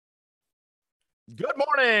Good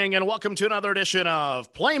morning and welcome to another edition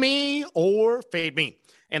of Play Me or Fade Me.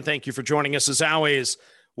 And thank you for joining us as always.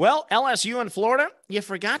 Well, LSU in Florida, you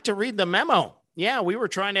forgot to read the memo. Yeah, we were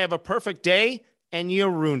trying to have a perfect day and you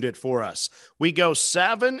ruined it for us. We go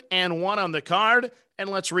 7-1 on the card, and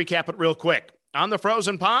let's recap it real quick. On the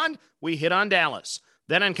frozen pond, we hit on Dallas.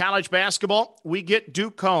 Then in college basketball, we get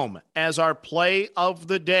Duke home as our play of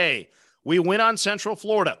the day. We win on Central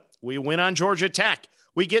Florida. We win on Georgia Tech.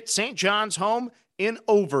 We get St. John's home in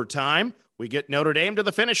overtime. We get Notre Dame to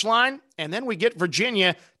the finish line, and then we get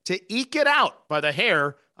Virginia to eke it out by the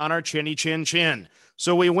hair on our chinny chin chin.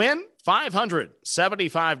 So we win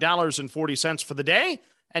 $575.40 for the day,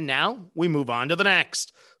 and now we move on to the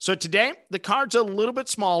next. So today, the card's a little bit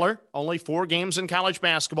smaller, only 4 games in college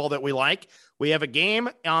basketball that we like. We have a game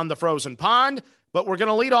on the frozen pond, but we're going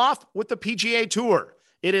to lead off with the PGA Tour.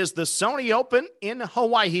 It is the Sony Open in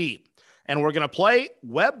Hawaii. And we're going to play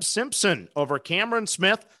Webb Simpson over Cameron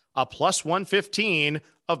Smith, a plus 115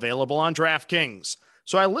 available on DraftKings.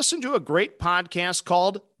 So I listened to a great podcast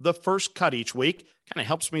called The First Cut each week. Kind of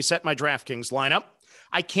helps me set my DraftKings lineup.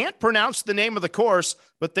 I can't pronounce the name of the course,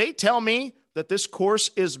 but they tell me that this course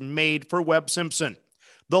is made for Webb Simpson.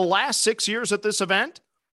 The last 6 years at this event,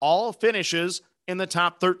 all finishes in the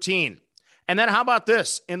top 13. And then how about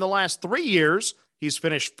this? In the last 3 years, he's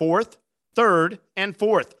finished 4th, 3rd, and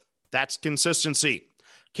 4th. That's consistency.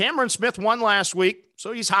 Cameron Smith won last week,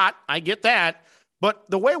 so he's hot. I get that. But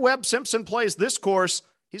the way Webb Simpson plays this course,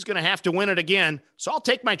 he's going to have to win it again. So I'll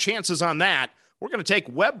take my chances on that. We're going to take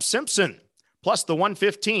Webb Simpson plus the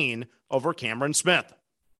 115 over Cameron Smith.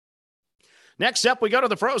 Next up, we go to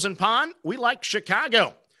the frozen pond. We like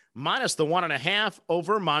Chicago minus the 1.5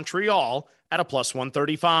 over Montreal at a plus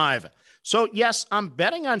 135. So yes, I'm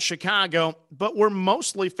betting on Chicago, but we're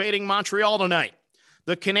mostly fading Montreal tonight.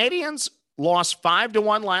 The Canadians lost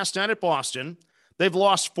 5-1 last night at Boston. They've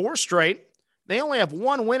lost 4 straight. They only have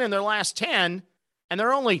 1 win in their last 10, and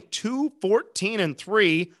they're only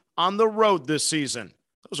 2-14-3 on the road this season.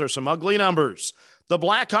 Those are some ugly numbers. The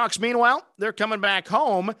Blackhawks, meanwhile, they're coming back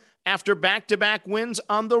home after back-to-back wins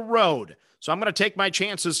on the road. So I'm going to take my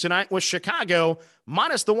chances tonight with Chicago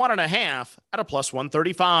minus the 1.5 at a plus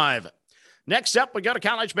 135. Next up, we go to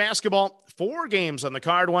college basketball. 4 games on the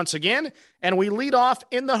card once again, and we lead off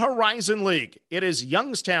in the Horizon League. It is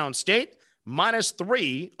Youngstown State minus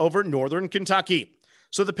 3 over Northern Kentucky.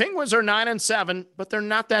 So the Penguins are 9-7, but they're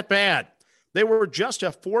not that bad. They were just a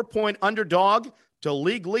 4-point underdog to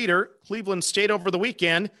league leader Cleveland State over the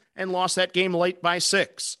weekend and lost that game late by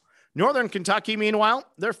 6. Northern Kentucky, meanwhile,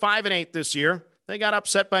 they're 5-8 this year. They got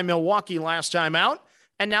upset by Milwaukee last time out,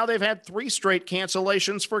 and now they've had 3 straight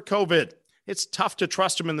cancellations for COVID. It's tough to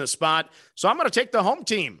trust them in this spot. So I'm going to take the home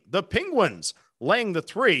team, the Penguins, laying the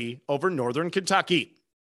 3 over Northern Kentucky.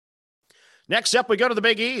 Next up, we go to the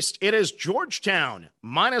Big East. It is Georgetown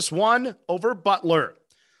minus 1 over Butler.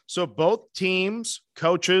 So both teams,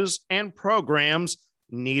 coaches, and programs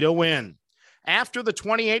need a win. After the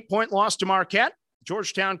 28-point loss to Marquette,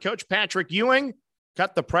 Georgetown coach Patrick Ewing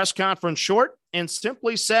cut the press conference short and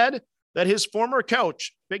simply said that his former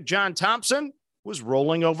coach, Big John Thompson, was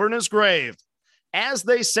rolling over in his grave. As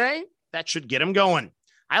they say, that should get him going.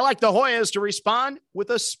 I like the Hoyas to respond with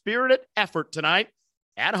a spirited effort tonight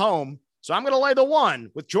at home, so I'm going to lay the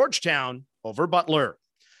 1 with Georgetown over Butler.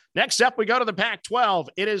 Next up, we go to the Pac-12.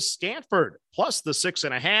 It is Stanford plus the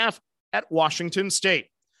 6.5 at Washington State.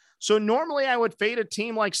 So normally I would fade a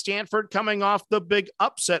team like Stanford coming off the big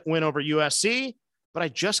upset win over USC, but I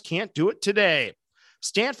just can't do it today.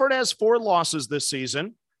 Stanford has 4 losses this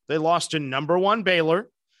season. They lost to number 1 Baylor.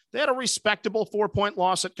 They had a respectable 4-point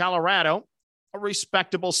loss at Colorado, a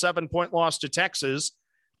respectable 7-point loss to Texas.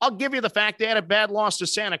 I'll give you the fact they had a bad loss to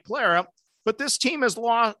Santa Clara, but this team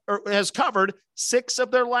has covered 6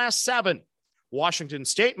 of their last 7. Washington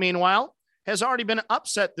State, meanwhile, has already been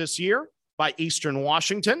upset this year by Eastern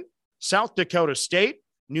Washington, South Dakota State,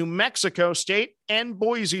 New Mexico State, and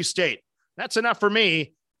Boise State. That's enough for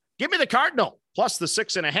me. Give me the Cardinal plus the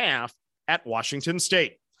 6.5 at Washington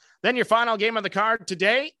State. Then your final game of the card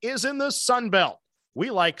today is in the Sun Belt.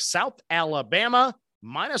 We like South Alabama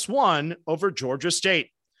minus 1 over Georgia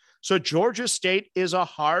State. So Georgia State is a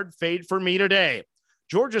hard fade for me today.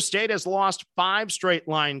 Georgia State has lost 5 straight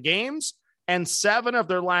line games and 7 of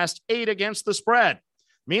their last 8 against the spread.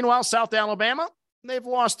 Meanwhile, South Alabama, they've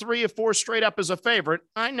lost 3 of 4 straight up as a favorite.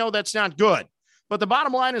 I know that's not good, but the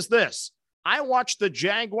bottom line is this. I watched the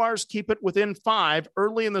Jaguars keep it within 5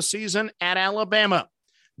 early in the season at Alabama.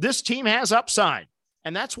 This team has upside,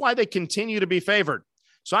 and that's why they continue to be favored.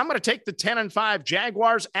 So I'm going to take the 10-5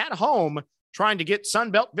 Jaguars at home, trying to get Sun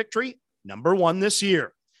Belt victory number 1 this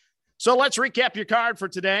year. So let's recap your card for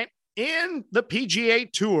today. In the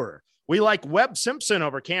PGA Tour, we like Webb Simpson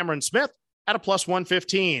over Cameron Smith at a plus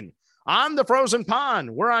 115. On the Frozen Pond,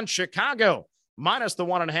 we're on Chicago, minus the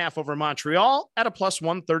 1.5 over Montreal at a plus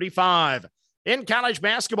 135. In college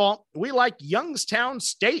basketball, we like Youngstown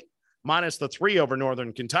State, minus the 3 over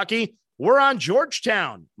Northern Kentucky. We're on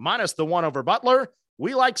Georgetown, minus the 1 over Butler.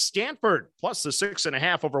 We like Stanford, plus the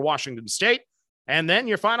 6.5 over Washington State. And then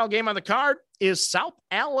your final game on the card is South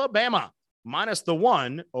Alabama, minus the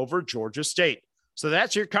 1 over Georgia State. So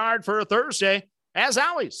that's your card for Thursday. As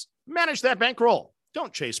always, manage that bankroll.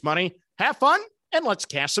 Don't chase money. Have fun, and let's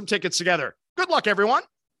cash some tickets together. Good luck, everyone.